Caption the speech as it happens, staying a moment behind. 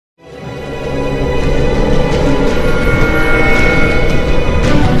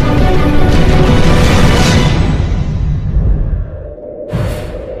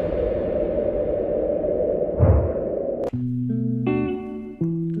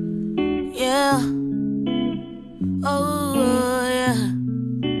yeah. Oh, yeah.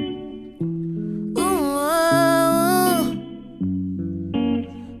 Ooh,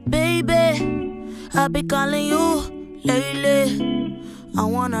 baby, I be calling you lately. I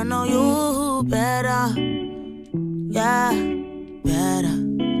wanna know you better, yeah, better.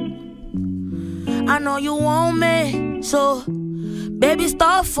 I know you want me, so baby,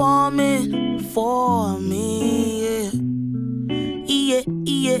 start forming for me, yeah,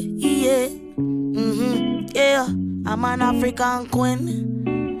 yeah, yeah, yeah. I'm an African queen.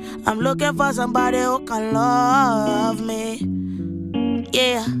 I'm looking for somebody who can love me,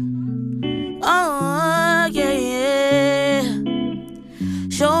 yeah. Oh, yeah, yeah.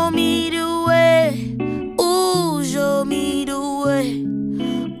 Show me the way, ooh, show me the way.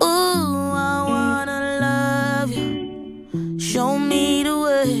 Ooh, I wanna love you. Show me the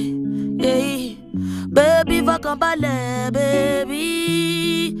way, yeah. Baby, fuck ballet,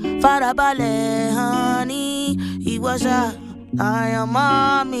 baby. Fara ballet, honey. Iwasha, I am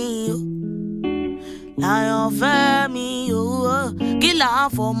mommy. I am family, Killa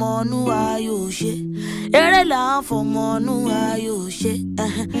for monu ayoshe. Ere la for monu ayoshe.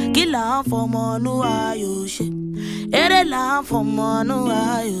 Killa for monu ayoshe. Ere la for monu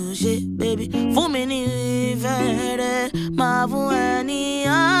ayoshe. Baby, for me ni vere. Ma vueni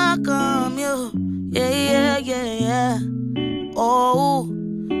akam yo. Yeah, yeah, yeah, yeah. Oh,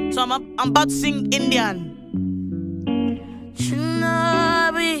 so I'm about to sing Indian.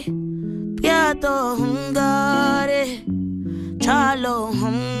 Chinabi. Piato hungare, chalo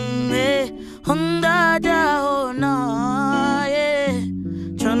hunga jao na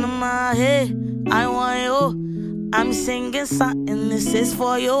Chana hey, I want you. I'm singing something, this is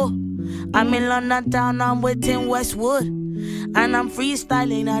for you. I'm in London town, I'm waiting Westwood, and I'm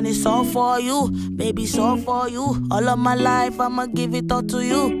freestyling, and it's all for you, baby, it's all for you. All of my life, I'ma give it all to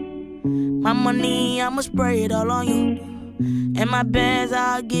you. My money, I'ma spray it all on you. And my bands,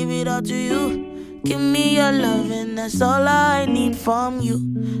 I'll give it all to you. Give me your love, and that's all I need from you.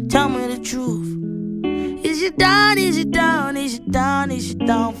 Tell me the truth. Is you down, is you down, is you down, is you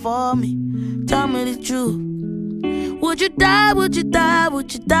down for me? Tell me the truth. Would you die, would you die,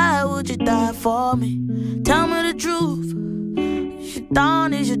 would you die, would you die for me? Tell me the truth. Is you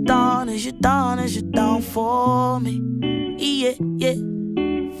down, is you down, is you down, is you down for me? Yeah, yeah,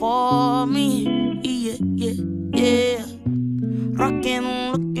 for me. Yeah, yeah, yeah.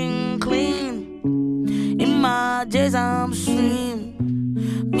 Rockin', looking clean. In my J's, I'm slim.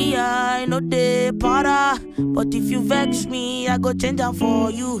 Me, I know they para. But if you vex me, I go change them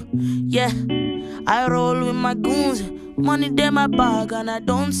for you. Yeah, I roll with my goons. Money in my bag and I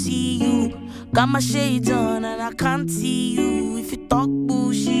don't see you. Got my shades on and I can't see you. If you talk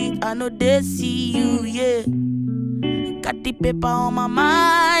bullshit, I know they see you, yeah. Got the paper on my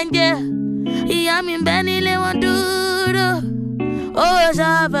mind, yeah. Yeah, I'm in Benny, they want to. Oh,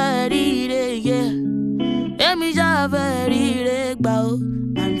 Javarire, yeah. Let me Javarire, bow.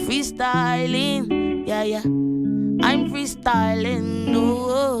 I'm freestyling, yeah, yeah. I'm freestyling,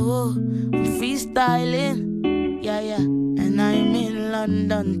 oh, I'm freestyling, yeah, yeah. And I'm in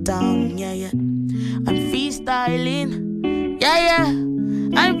London town, yeah, yeah. I'm freestyling, yeah, yeah.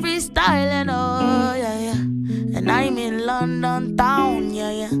 I'm freestyling, oh, yeah, yeah. And I'm in London town,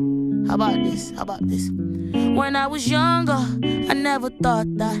 yeah, yeah. How about this? How about this? When I was younger, I never thought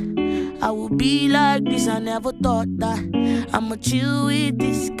that I would be like this. I never thought that I'ma chill with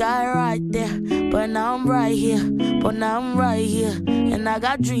this guy right there. But now I'm right here, but now I'm right here. And I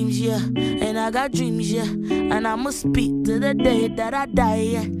got dreams, yeah, and I got dreams, yeah. And I'ma speak to the day that I die,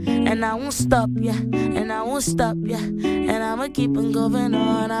 yeah. And I won't stop, yeah, and I won't stop, yeah. And I'ma keep on going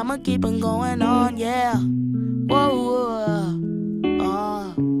on, I'ma keep on going on, yeah. Whoa, whoa,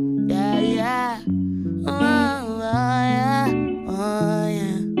 oh, yeah, yeah. Oh, yeah, oh,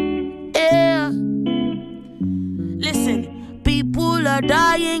 yeah, yeah. Listen, people are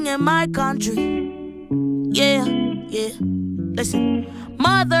dying in my country. Yeah, yeah. Listen,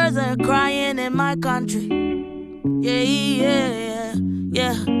 mothers are crying in my country. Yeah, yeah, yeah,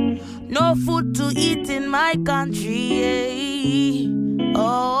 yeah. No food to eat in my country. Yeah.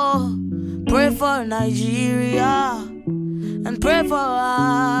 Oh, pray for Nigeria and pray for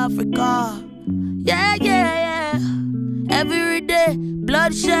Africa. Yeah, yeah, yeah. Every day,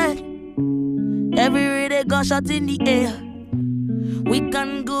 bloodshed. Every day, gunshot in the air. We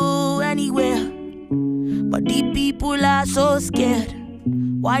can go anywhere, but the people are so scared.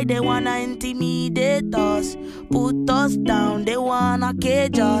 Why they wanna intimidate us, put us down, they wanna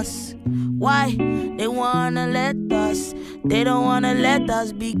cage us. Why they wanna let us, they don't wanna let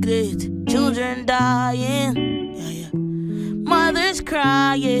us be great. Children dying, yeah, yeah. Mothers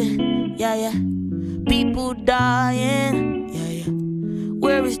crying, yeah, yeah. People dying, yeah, yeah.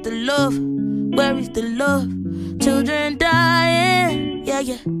 Where is the love? Where is the love? Children dying, yeah,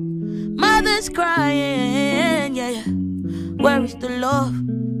 yeah. Mothers crying, yeah, yeah. Where is the love?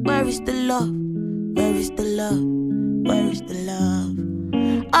 Where is the love? Where is the love? Where is the love?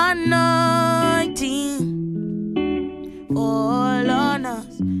 Anointing fall on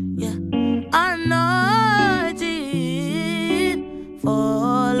us, yeah. Anointing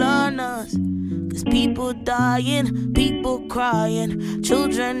fall on us. Cause people dying, people crying,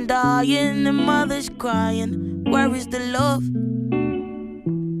 children dying, and mothers crying. Where is the love?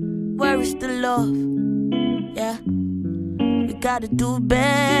 Where is the love? Yeah. We gotta do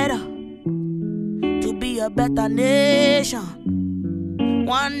better to be a better nation.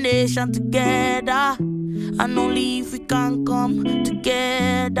 One nation together, and only if we can come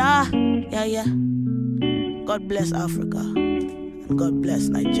together. Yeah, yeah. God bless Africa, and God bless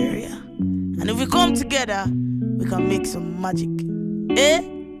Nigeria. And if we come together, we can make some magic. Eh?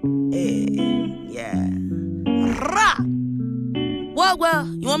 Eh? Yeah. Rah! Well,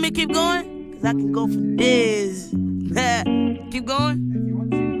 you want me to keep going? Cause I can go for days. Keep going?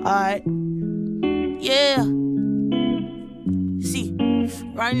 Alright. Yeah. See,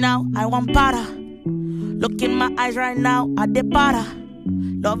 right now I want para. Look in my eyes right now, I de para.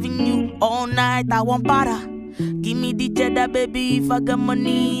 Loving you all night, I want para. Give me the cheddar, baby. If I got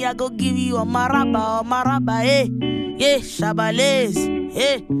money, I go give you a maraba, eh? Yeah, shabales,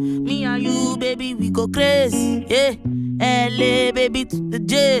 eh? Me and you, baby, we go crazy, eh? LA, baby, to the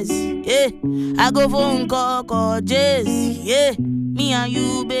jazz, yeah. I go phone call jazz, yeah. Me and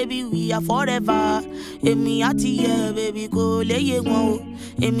you, baby, we are forever. Me at here, baby, go lay you one.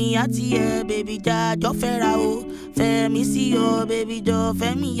 Me at here, baby, ja jo ferao. Fe me see yo, baby, jo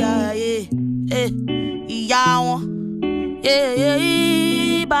fe me ya, yeah. Iya won,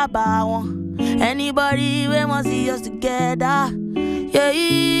 yeah, baba won. Anybody we want see us together, yeah,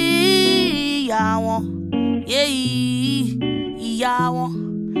 iya won. Yeah,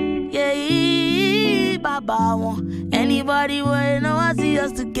 yeah, baba won. Anybody wanna know I see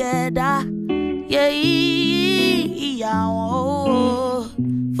us together? Yeah, oh,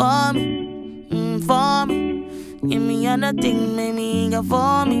 for me. Give me anything, make me go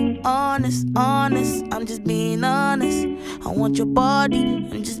for me. Honest, I'm just being honest. I want your body,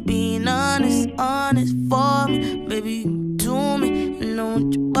 I'm just being honest for me. Baby, to me, and I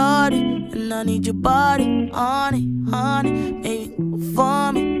want your body, and I need your body, honey, baby,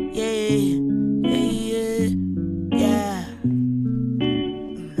 for me, yeah.